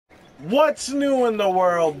What's new in the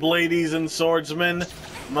world, ladies and swordsmen?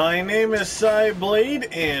 My name is Blade,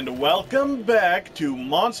 and welcome back to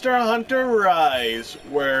Monster Hunter Rise.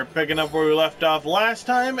 We're picking up where we left off last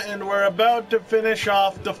time, and we're about to finish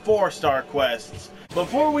off the 4-star quests.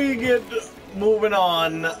 Before we get moving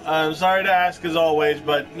on, I'm sorry to ask as always,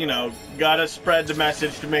 but, you know, gotta spread the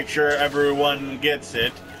message to make sure everyone gets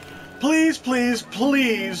it. Please, please,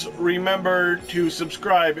 please remember to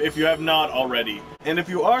subscribe if you have not already. And if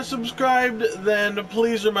you are subscribed, then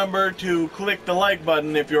please remember to click the like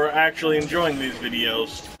button if you're actually enjoying these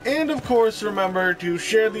videos. And of course, remember to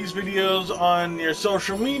share these videos on your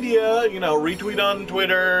social media, you know, retweet on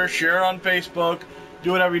Twitter, share on Facebook,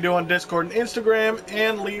 do whatever you do on Discord and Instagram,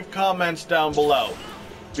 and leave comments down below.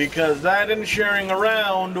 Because that and sharing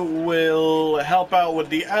around will help out with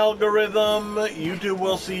the algorithm. YouTube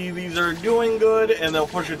will see these are doing good and they'll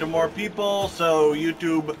push it to more people, so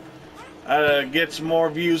YouTube gets more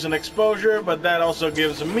views and exposure, but that also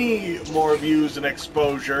gives me more views and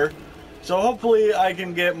exposure. So hopefully I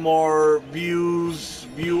can get more views,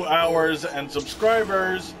 view hours, and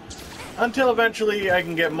subscribers until eventually I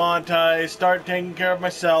can get monetized, start taking care of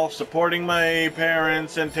myself, supporting my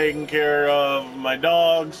parents, and taking care of my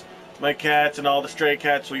dogs, my cats, and all the stray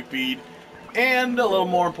cats we feed. And, a little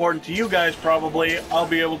more important to you guys probably, I'll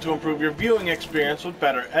be able to improve your viewing experience with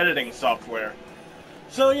better editing software.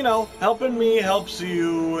 So, you know, helping me helps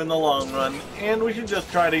you in the long run, and we should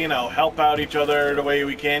just try to, you know, help out each other the way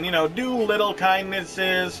we can. You know, do little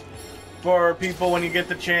kindnesses for people when you get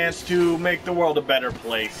the chance to make the world a better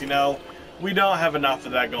place, you know? We don't have enough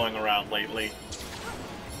of that going around lately.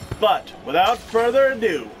 But, without further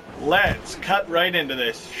ado, let's cut right into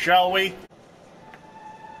this, shall we?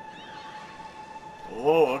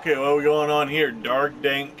 Oh, okay, what are we going on here? Dark,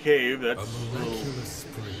 dank cave, that's...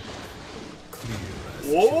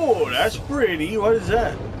 Whoa, that's pretty. What is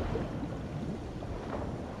that?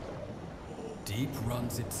 Deep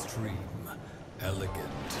runs its stream, elegant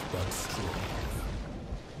but strong.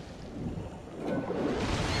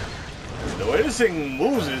 The way this thing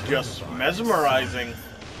moves is just mesmerizing.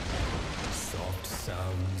 Soft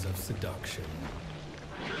sounds of seduction.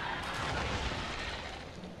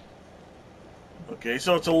 Okay,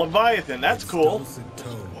 so it's a Leviathan. That's cool.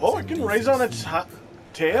 Oh, it can raise on its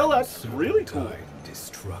tail? That's really cool.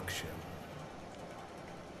 Destruction.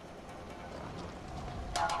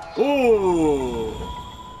 Ooh,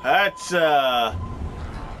 that's an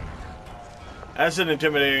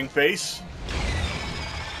intimidating face.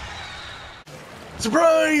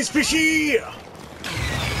 Surprise, fishy!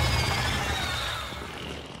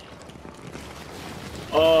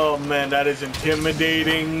 Oh man, that is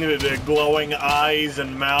intimidating. The glowing eyes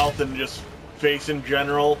and mouth and just face in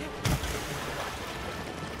general.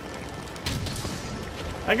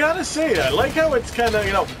 I gotta say, I like how it's kind of,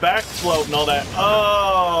 you know, back float and all that.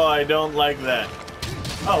 Oh, I don't like that.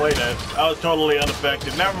 Oh, wait, I was totally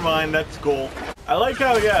unaffected. Never mind, that's cool. I like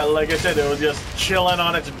how, yeah, like I said, it was just chilling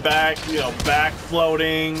on its back, you know, back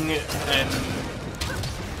floating and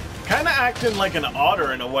kind of acting like an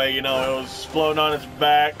otter in a way, you know. It was floating on its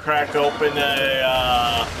back, cracked open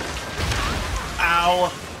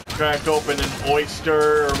cracked open an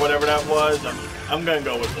oyster or whatever that was. I'm gonna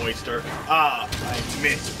go with oyster. Ah, I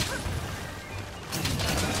missed.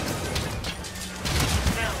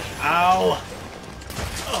 Ow.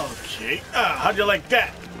 Okay. Ah, how'd you like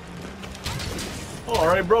that? Oh,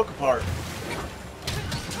 already broke apart.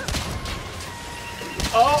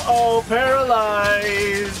 Uh-oh,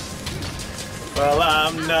 paralyzed. Well,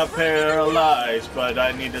 I'm not paralyzed, but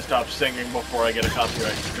I need to stop singing before I get a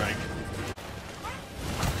copyright strike.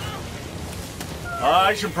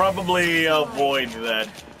 I should probably avoid that.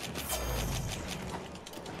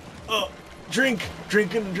 Oh, drinking.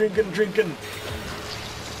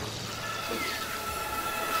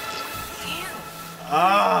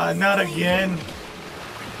 Ah, not again.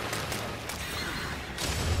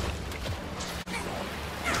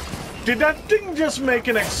 Did that thing just make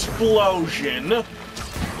an explosion?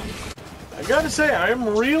 I gotta say, I'm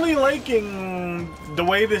really liking the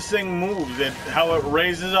way this thing moves. How it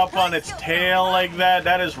raises up on its tail like that.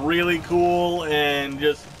 That is really cool. And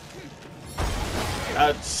just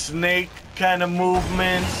snake kind of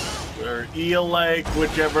movements. Or eel-like,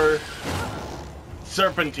 whichever.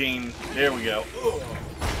 Serpentine. There we go.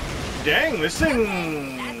 Dang, this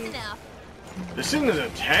thing... This thing is a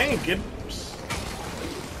tank.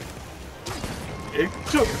 It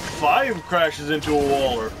took 5 crashes into a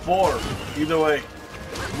wall, or 4, either way.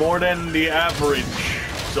 More than the average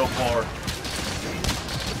so far.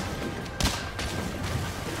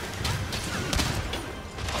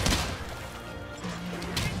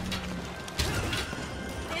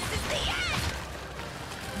 This is the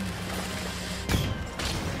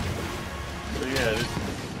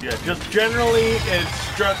Yeah, just generally its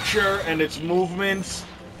structure and its movements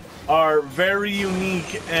are very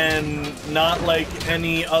unique and not like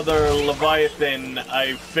any other Leviathan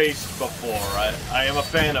I've faced before. I am a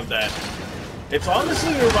fan of that. It's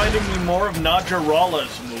honestly reminding me more of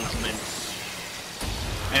Najarala's movements.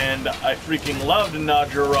 And I freaking loved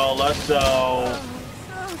Najarala, so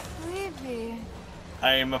So sleepy.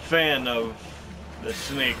 I am a fan of the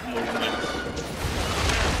snake movements.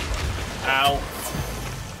 Ow.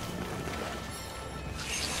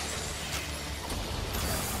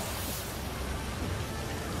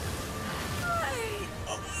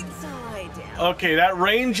 So lie down. Okay, that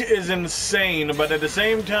range is insane, but at the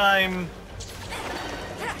same time,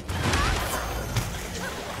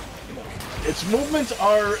 its movements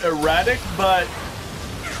are erratic, but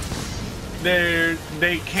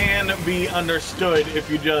they can be understood if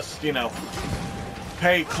you just, you know,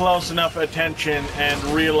 pay close enough attention and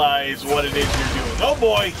realize what it is you're doing. Oh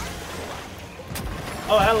boy!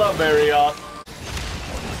 Oh, hello, Barrioth.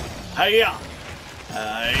 Hiya!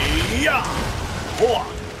 Hiya! Whoa!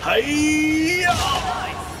 Hiya!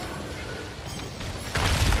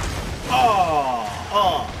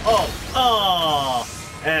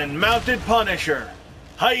 And Mounted Punisher.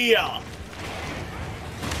 Hiya!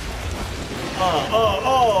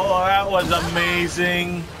 That was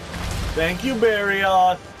amazing. Thank you,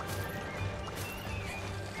 Barrioth.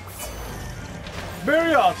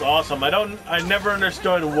 Barrioth's awesome. I never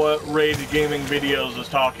understood what Rage Gaming Videos was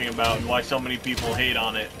talking about and why so many people hate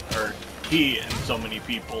on it, or he and so many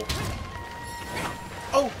people.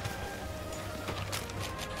 Oh!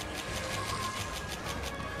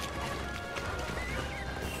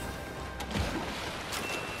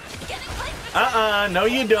 No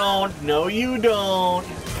you don't. No you don't.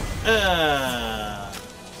 Well,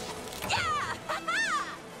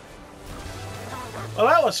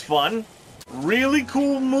 that was fun. Really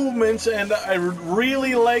cool movements, and I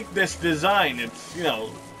really like this design. It's, you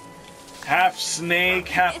know, half snake,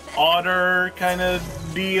 half otter kind of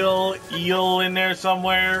deal. Eel in there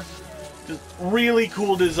somewhere. Just really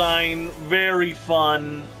cool design. Very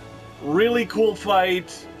fun. Really cool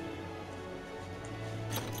fight.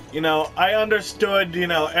 You know, I understood, you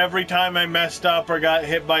know, every time I messed up or got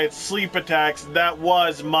hit by its sleep attacks, that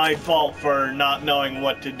was my fault for not knowing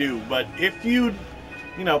what to do. But if you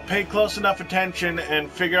know, pay close enough attention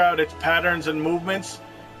and figure out its patterns and movements,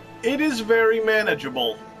 it is very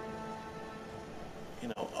manageable. You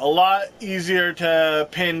know, a lot easier to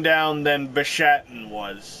pin down than Bishaten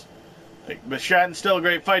was. Like, Bishaten's still a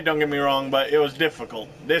great fight, don't get me wrong, but it was difficult.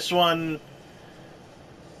 This one,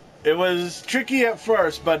 it was tricky at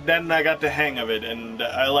first, but then I got the hang of it, and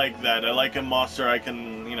I like that. I like a monster I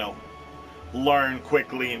can, you know, learn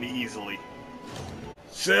quickly and easily.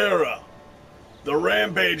 Cyra, the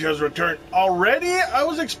Rampage has returned. Already? I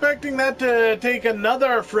was expecting that to take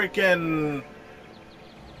another freaking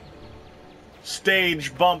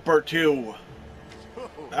stage bump or two.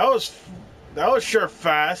 That was sure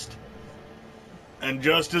fast. And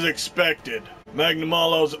just as expected,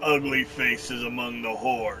 Magnamalo's ugly face is among the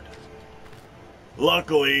horde.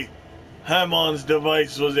 Luckily, Hamon's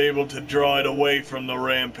device was able to draw it away from the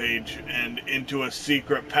Rampage and into a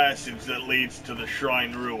secret passage that leads to the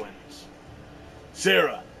Shrine ruins.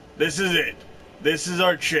 Cyra, this is it. This is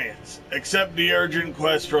our chance. Accept the urgent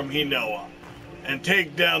quest from Hinoa and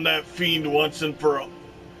take down that fiend once and for all.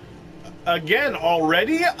 Again,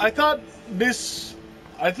 already? I thought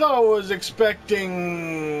I was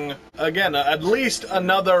expecting, again, at least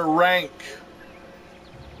another rank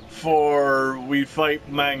for we fight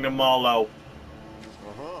Magnamalo.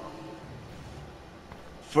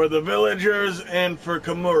 For the villagers and for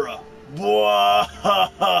Kimura.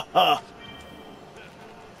 Bwahahaha.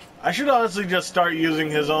 I should honestly just start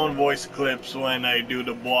using his own voice clips when I do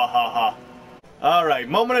the bwahaha. Alright,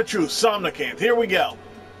 moment of truth, Somnacanth, here we go.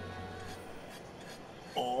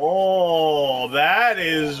 Oh, that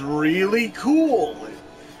is really cool.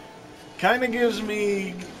 Kind of gives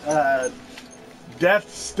me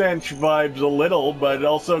Death Stench vibes a little, but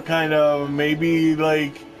also kind of maybe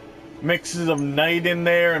like mixes of night in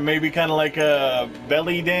there, and maybe kind of like a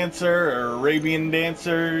belly dancer or Arabian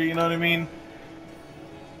dancer, you know what I mean?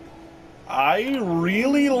 I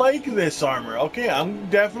really like this armor. Okay, I'm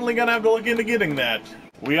definitely gonna have to look into getting that.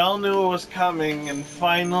 We all knew it was coming, and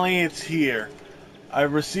finally it's here.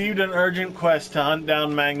 I've received an urgent quest to hunt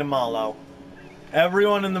down Magnamalo.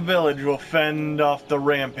 Everyone in the village will fend off the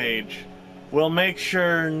Rampage. We'll make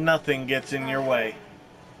sure nothing gets in your way.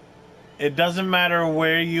 It doesn't matter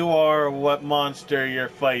where you are or what monster you're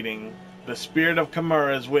fighting. The spirit of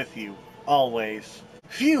Kimura is with you, always.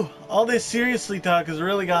 Phew, all this seriously talk has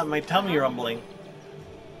really got my tummy rumbling.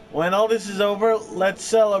 When all this is over, let's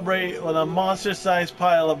celebrate with a monster-sized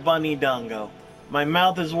pile of bunny dango. My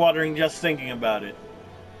mouth is watering just thinking about it.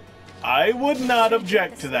 I would not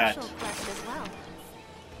object to that.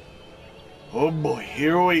 Oh boy,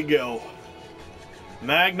 here we go.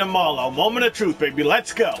 Magnamalo, moment of truth, baby.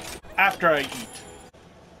 Let's go. After I eat.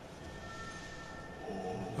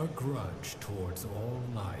 A grudge towards all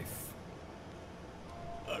life.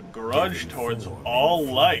 A grudge towards all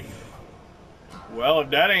life. Well, if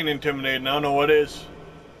that ain't intimidating, I don't know what is.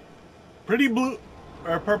 Pretty blue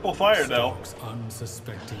or purple fire, though.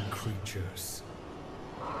 Unsuspecting creatures.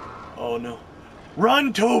 Oh no!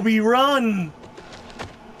 Run, Toby, run!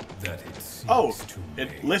 That it seems to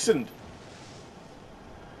it make. listened.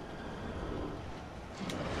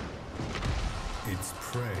 Its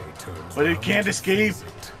prey turns. But it can't escape.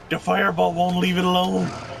 The fireball won't leave it alone.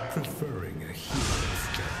 Preferring a hero's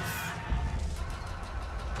death.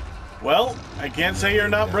 Well, I can't say you're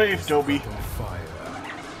not brave, Toby. Fire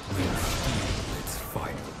will steal its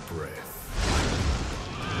final breath.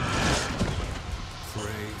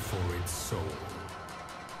 Pray for its soul.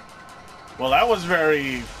 Well, that was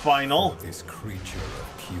very final. This creature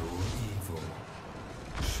of pure evil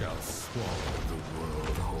shall swallow the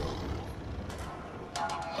world whole.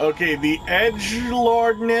 Okay, the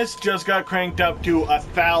edgelordness just got cranked up to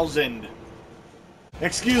 1,000.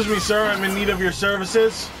 Excuse me, sir, I'm in need of your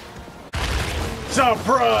services.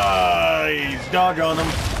 Surprise! Dodge on him.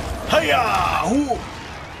 Hiya! Hoo!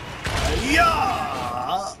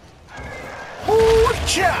 Hiya!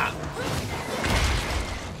 Hoo-cha!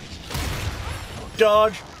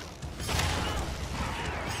 Dodge.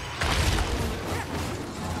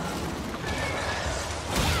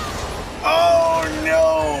 Oh no!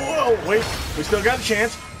 Oh wait, we still got a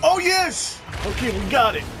chance. Oh yes! Okay, we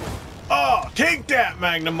got it. Oh, take that,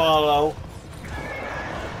 Magnamalo.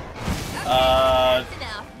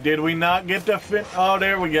 Did we not get to fit? Oh,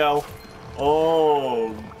 there we go.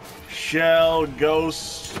 Oh, shell,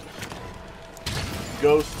 ghost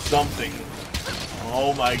something.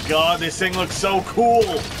 Oh my god, this thing looks so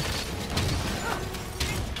cool.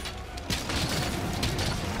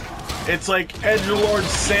 It's like Edgelord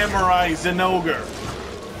Samurai Zenogre.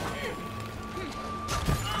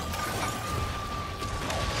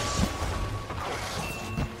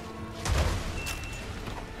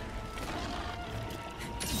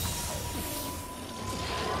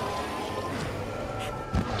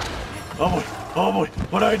 Oh boy,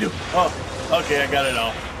 what do I do? Oh, okay, I got it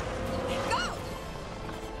all.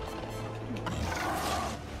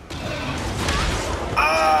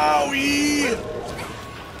 Owie!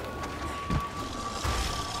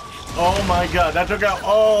 Oh my god, that took out,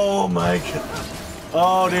 oh my god.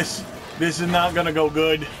 Oh, this is not gonna go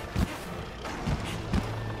good.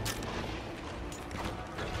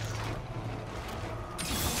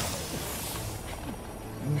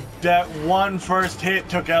 That one first hit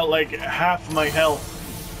took out like half my health.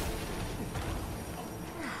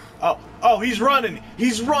 Oh, he's running.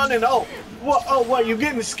 He's running. Oh, what? You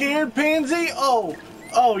getting scared, Pansy? Oh,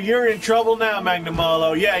 you're in trouble now,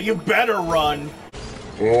 Magnamalo. Yeah, you better run.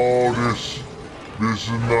 Oh, this is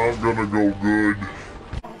not gonna go good.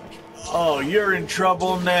 Oh, you're in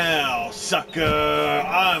trouble now, sucker.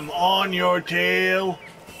 I'm on your tail.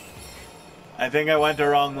 I think I went the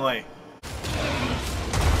wrong way.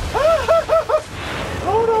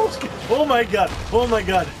 Oh no! Oh my god! Oh my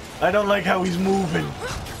god! I don't like how he's moving.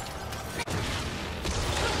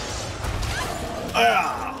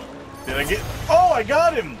 Ah! Did I get? Oh, I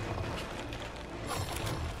got him!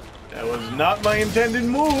 That was not my intended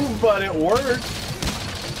move, but it worked.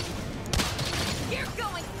 You're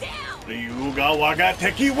going down! Ryuga waga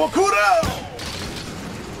teki wakura!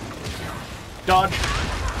 Dodge.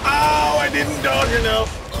 Oh, I didn't dodge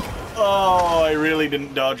enough. Oh, I really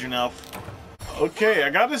didn't dodge enough. Okay, I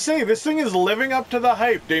gotta say, this thing is living up to the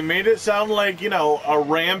hype. They made it sound like, you know, a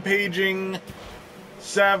rampaging,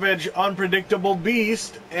 savage, unpredictable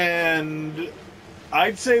beast, and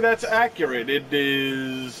I'd say that's accurate. It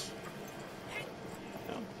is...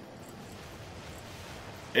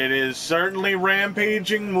 It is certainly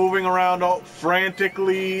rampaging, moving around all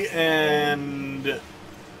frantically, and...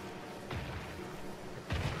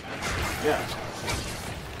 yeah.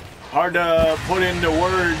 Hard to put into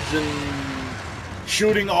words, and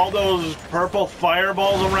shooting all those purple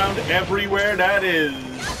fireballs around everywhere, that is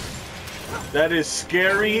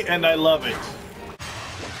scary, and I love it.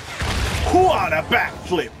 Hua, a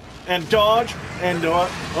backflip, and dodge, and oh,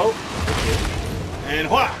 and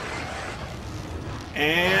wha,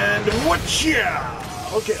 and whatcha.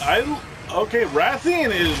 Okay,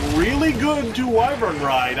 Rathian is really good to Wyvern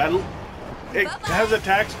Ride. it has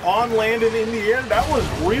attacks on land and in the air. That was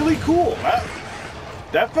really cool.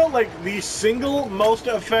 That felt like the single most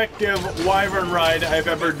effective wyvern ride I've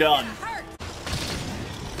ever done.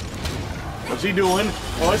 What's he doing?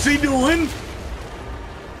 What's he doing?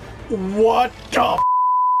 What the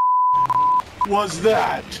was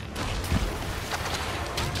that?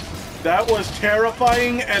 That was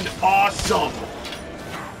terrifying and awesome.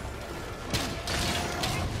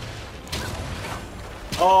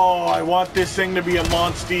 Oh, I want this thing to be a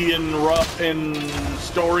monstie in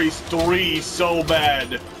Stories 3 so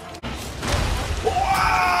bad.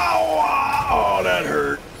 Wow! Oh, that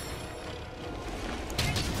hurt.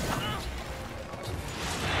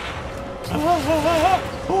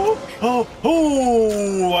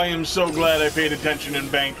 Oh, I am so glad I paid attention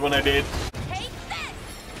and banked when I did.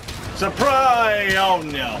 Surprise! Oh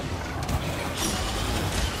no.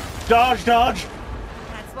 Dodge, dodge!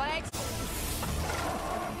 That's why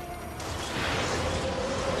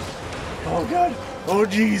Oh god. Oh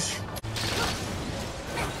jeez.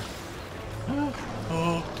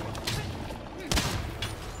 Oh.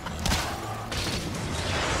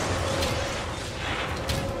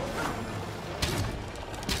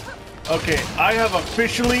 Okay, I have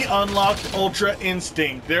officially unlocked Ultra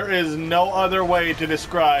Instinct. There is no other way to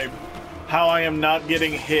describe how I am not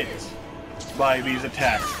getting hit by these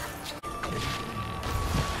attacks.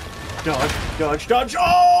 Dodge, dodge, dodge.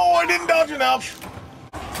 Oh, I didn't dodge enough.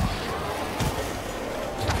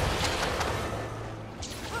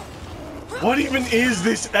 What even is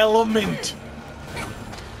this element?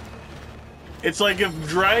 It's like if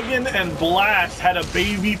Dragon and Blast had a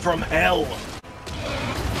baby from hell.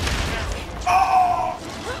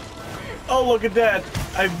 Oh, look at that.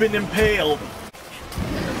 I've been impaled.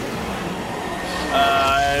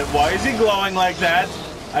 Why is he glowing like that?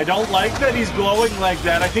 I don't like that he's glowing like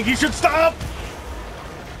that. I think he should stop!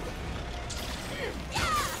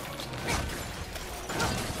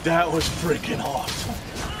 That was freaking awesome.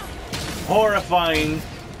 Horrifying,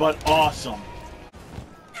 but awesome.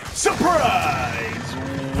 Surprise!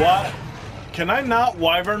 What? Can I not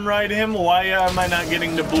wyvern ride him? Why am I not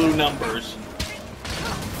getting the blue numbers?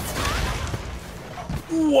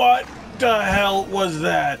 What the hell was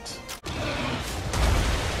that?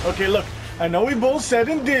 Okay, look, I know we both said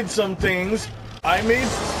and did some things. I made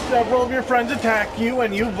several of your friends attack you,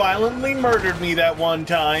 and you violently murdered me that one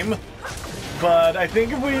time. But I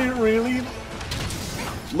think if we really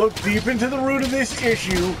look deep into the root of this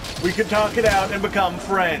issue, we could talk it out and become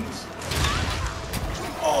friends.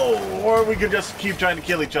 Oh, or we could just keep trying to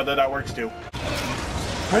kill each other. That works too.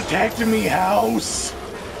 Protect me, house!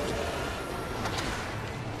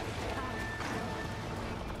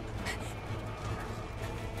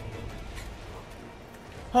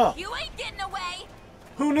 Huh. you ain't getting away.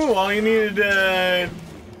 Who knew all you needed to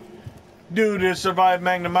do to survive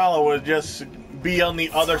Magnamalo was just be on the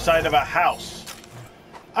other side of a house?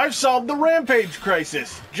 I've solved the rampage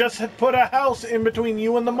crisis. Just put a house in between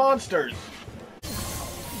you and the monsters.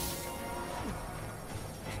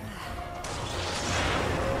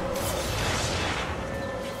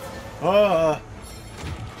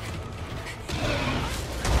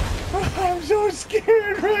 I'm so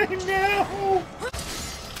scared right now.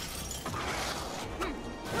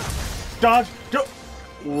 Dodge!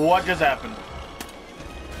 What just happened?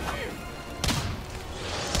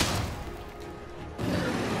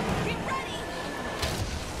 Get ready.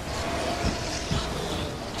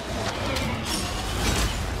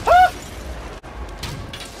 Ah!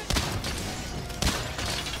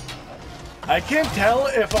 I can't tell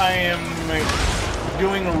if I am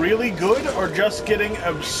doing really good or just getting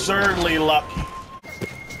absurdly lucky.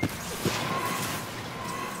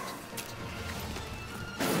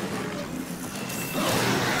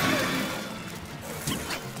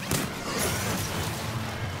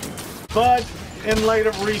 But in light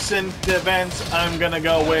of recent events, I'm gonna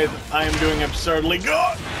go with I'm doing absurdly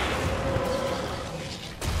good.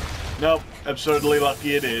 Nope, absurdly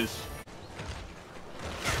lucky it is.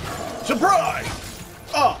 Surprise!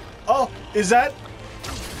 Oh, is that?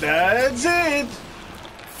 That's it!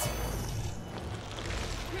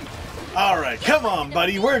 Alright, come on,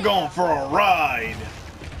 buddy, we're going for a ride.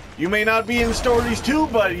 You may not be in Stories 2,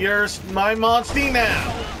 but you're my monstie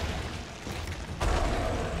now.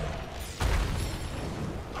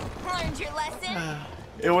 Learned your lesson?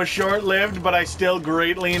 It was short-lived, but I still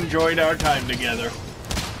greatly enjoyed our time together.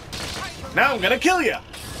 Now I'm gonna kill you!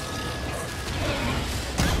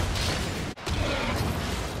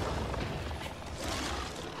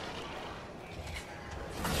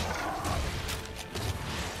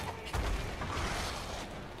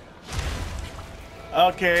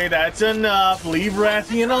 Okay, that's enough. Leave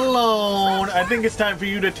Rathian alone. I think it's time for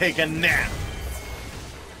you to take a nap.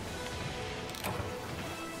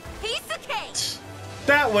 Piece of cake.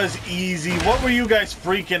 That was easy. What were you guys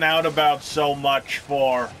freaking out about so much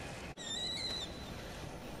for?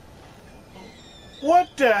 What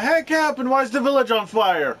the heck happened? Why is the village on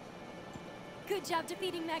fire? Good job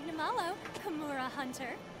defeating Magnamalo, Kimura Hunter.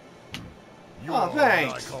 You Oh, are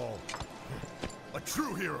thanks. what I call a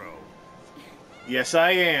true hero. Yes, I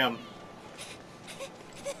am.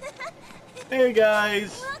 Hey,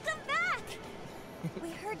 guys. Welcome back. We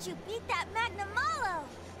heard you beat that Magnamalo.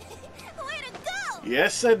 Way to go.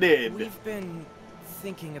 Yes, I did. We've been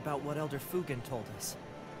thinking about what Elder Fugan told us.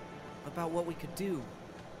 About what we could do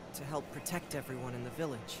to help protect everyone in the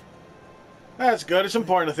village. That's good. It's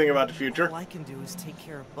important to think about the future. All I can do is take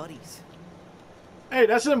care of buddies. Hey,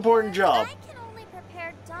 that's an important job. I can only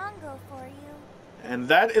prepare Dongo for you. And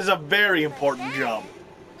that is a very important But then, job.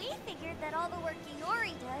 We figured that all the work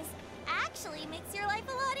Iori does actually makes your life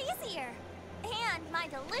a lot easier. And my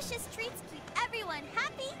delicious treats keep everyone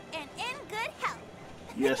happy and in good health.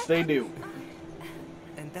 Yes, they do.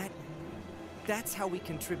 And that's how we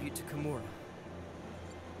contribute to Kimura.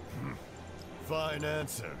 Fine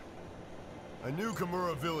answer. I knew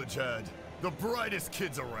Kimura Village had the brightest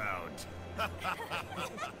kids around.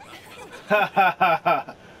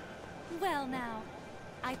 Well now,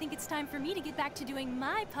 I think it's time for me to get back to doing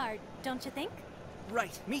my part, don't you think?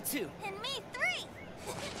 Right, me too. And me 3.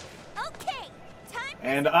 Okay, time for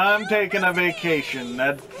And some I'm new taking a recipes. vacation.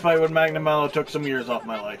 That fight with Magnamalo took some years off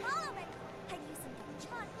my life. I'd use some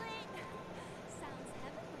chocolate. Sounds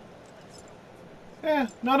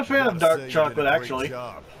heavenly. Not a fan of Gotta dark say you chocolate, did a great actually.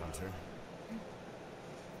 job, Hunter.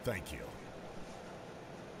 Thank you.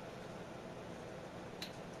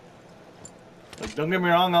 Like, don't get me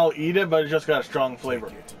wrong, I'll eat it, but it's just got a strong flavor.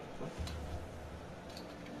 Take it.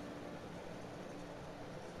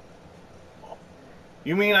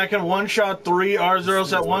 You mean I can one-shot 3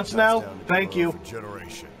 R-Zeros at once now? Thank you. For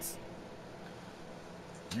generations.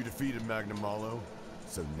 You defeated Magnamalo,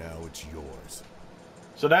 so now it's yours.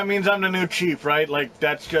 So that means I'm the new chief, right? Like,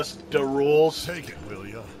 that's just the rules? Take it, will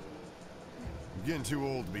ya? I'm getting too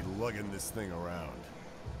old to be lugging this thing around.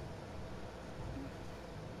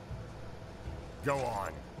 Go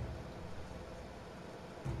on.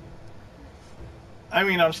 I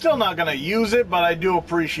mean, I'm still not gonna use it, but I do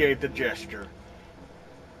appreciate the gesture.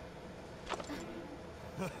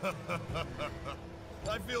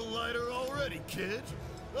 I feel lighter already, kid.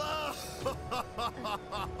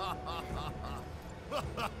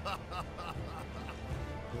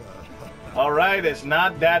 Alright, it's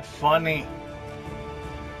not that funny.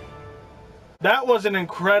 That was an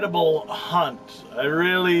incredible hunt.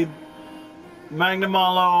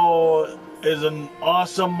 Magnamalo is an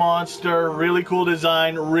awesome monster, really cool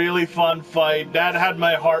design, really fun fight. That had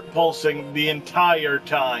my heart pulsing the entire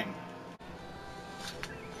time.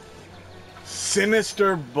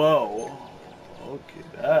 Sinister bow. Okay,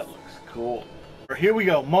 that looks cool. Here we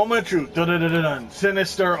go. Moment of truth. Dun-dun-dun-dun.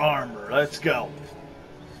 Sinister armor. Let's go.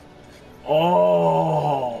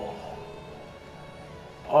 Oh.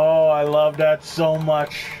 Oh, I love that so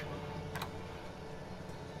much.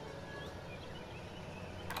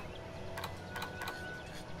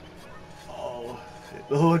 Oh, it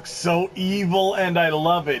looks so evil and I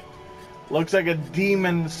love it. Looks like a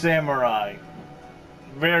demon samurai.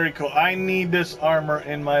 Very cool. I need this armor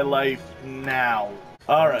in my life now.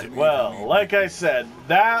 Alright, well, like I said,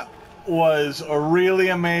 that was a really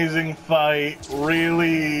amazing fight.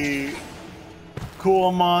 Really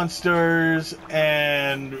cool monsters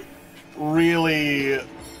and really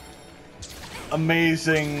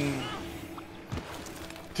amazing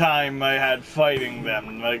time I had fighting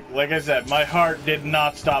them. Like I said, my heart did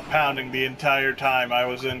not stop pounding the entire time I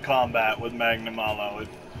was in combat with Magnamalo.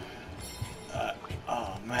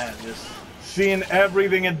 Oh man, just seeing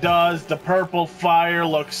everything it does, the purple fire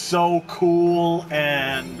looks so cool,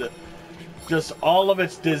 and just all of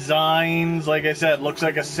its designs, like I said, looks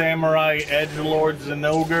like a samurai edgelord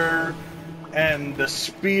Zenogre, and the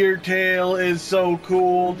spear tail is so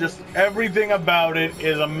cool. Just everything about it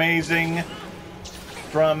is amazing.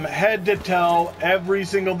 From head to toe, every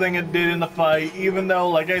single thing it did in the fight, even though,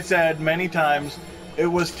 like I said many times, it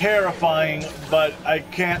was terrifying, but I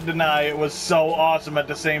can't deny it was so awesome at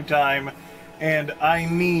the same time, and I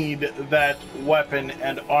need that weapon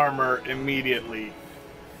and armor immediately.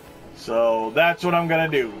 So that's what I'm gonna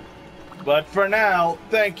do. But for now,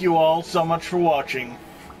 thank you all so much for watching.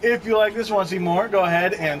 If you like this and want to see more, go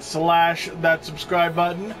ahead and slash that subscribe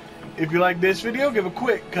button. If you like this video, give a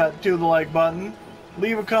quick cut to the like button.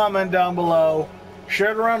 Leave a comment down below.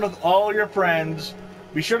 Share it around with all your friends.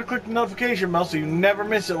 Be sure to click the notification bell so you never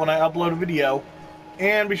miss it when I upload a video.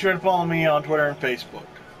 And be sure to follow me on Twitter and Facebook.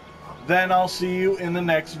 Then I'll see you in the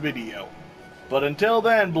next video. But until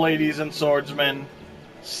then, Bladies and Swordsmen,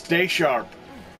 stay sharp.